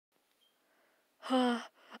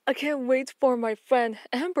I can't wait for my friend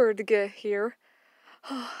Ember to get here.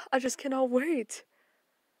 I just cannot wait.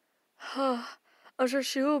 I'm sure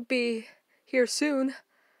she will be here soon.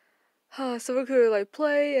 So we could like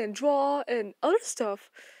play and draw and other stuff.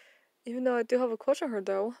 Even though I do have a crush on her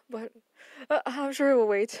though, but I'm sure it will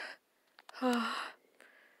wait.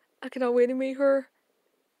 I cannot wait to meet her.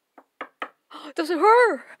 That's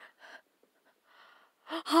her!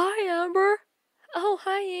 Hi, Amber. Oh,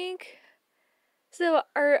 hi, Ink. So,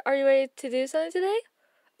 are you ready to do something today?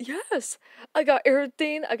 Yes, I got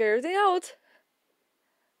everything. I got everything out.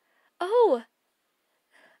 Oh,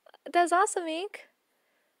 that's awesome, Ink.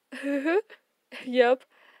 Yep.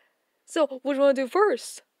 So, what do you want to do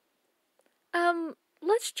first?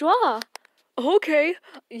 Let's draw. Okay.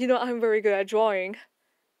 You know I'm very good at drawing.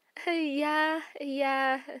 Yeah.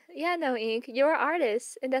 No, Ink. You're an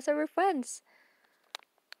artist, and that's why we're friends.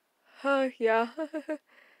 Yeah.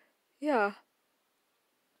 Yeah.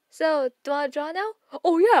 So, do you want to draw now?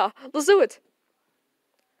 Oh yeah, let's do it.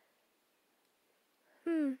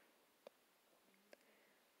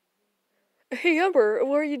 Hey Amber,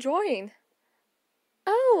 what are you drawing?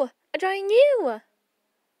 Oh, I'm drawing you.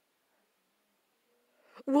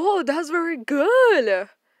 Whoa, that's very good.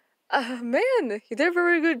 Man, you did a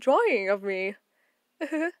very good drawing of me.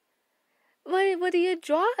 What do you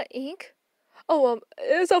draw, Ink? Oh,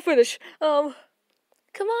 it's all finished. Come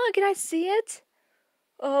on, can I see it?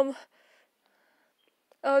 Um,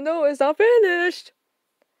 no, it's not finished.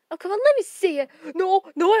 Oh, come on, let me see it. No,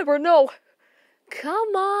 Amber, no.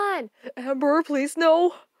 Come on. Amber, please,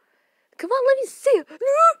 no. Come on, let me see it.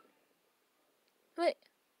 Wait,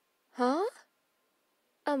 huh?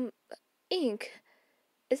 Ink,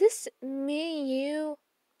 is this me and you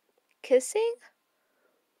kissing?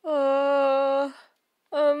 Uh,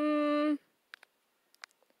 um,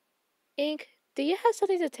 Ink, do you have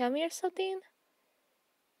something to tell me or something?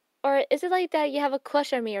 Or is it like that you have a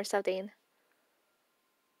crush on me or something?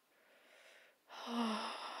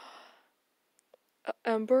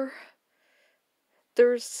 Amber,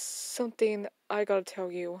 there's something I gotta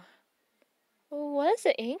tell you. What is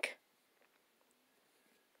it, Ink?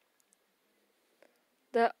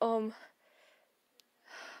 That,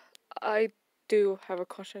 I do have a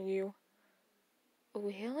crush on you.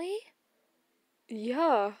 Really?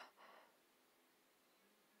 Yeah.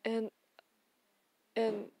 And,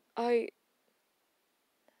 and I,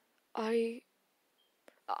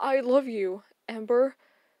 I love you, Amber.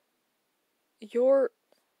 You're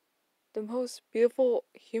the most beautiful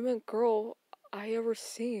human girl I ever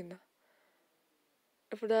seen.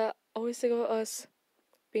 And for that, I always think of us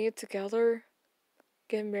being together,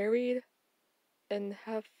 getting married, and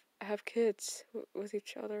have kids with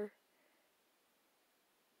each other.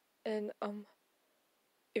 And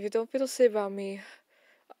if you don't feel the same about me,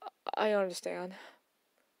 I understand.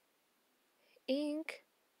 Ink.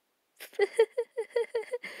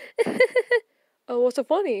 Oh, what's so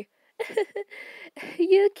funny?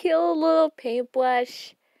 You kill a little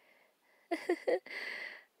paintbrush.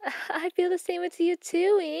 I feel the same with you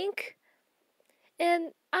too, Ink.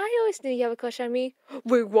 And I always knew you have a crush on me.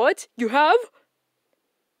 Wait, what? You have?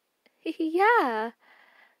 Yeah.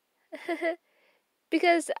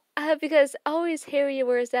 because because I always hear your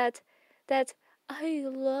words that I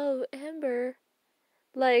love Ember.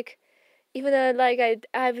 Like even though like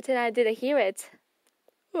I pretend I didn't hear it.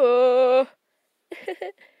 Oh.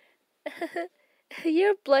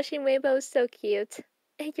 Your blushing rainbow is so cute.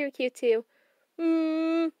 And you're cute too.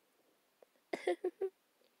 Mm.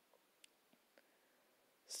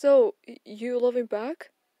 So, you love him back?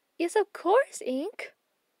 Yes, of course, Ink.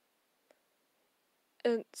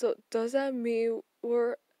 And so, does that mean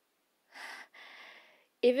we're.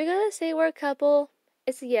 If you're gonna say we're a couple,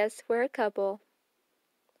 it's yes, we're a couple.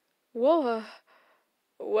 Whoa.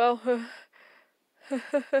 Well.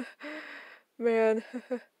 Man.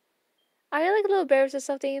 Are you like a little embarrassed or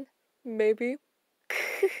something? Maybe.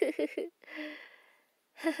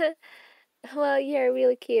 Well, you're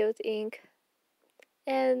really cute, Ink.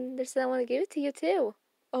 And there's something I want to give it to you too.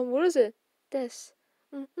 What is it? This.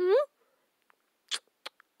 Mm-hmm.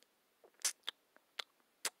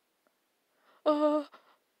 Uh.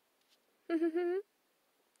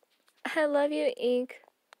 I love you, Ink.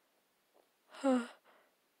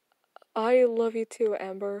 I love you too,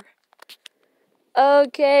 Amber.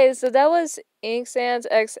 Okay, so that was Ink Sans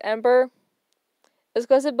X Ember. It's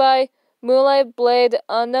requested by Moonlight Blade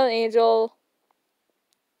Unknown Angel.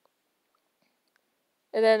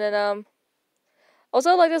 And then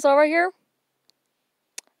also like this art right here.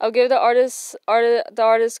 I'll give the artist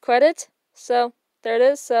credit. So there it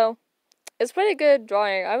is. So it's pretty good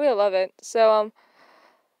drawing. I really love it. So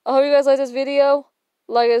I hope you guys liked this video.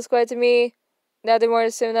 Like and subscribe to me. Now do more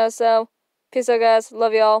to soon, so. Peace out, guys.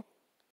 Love y'all.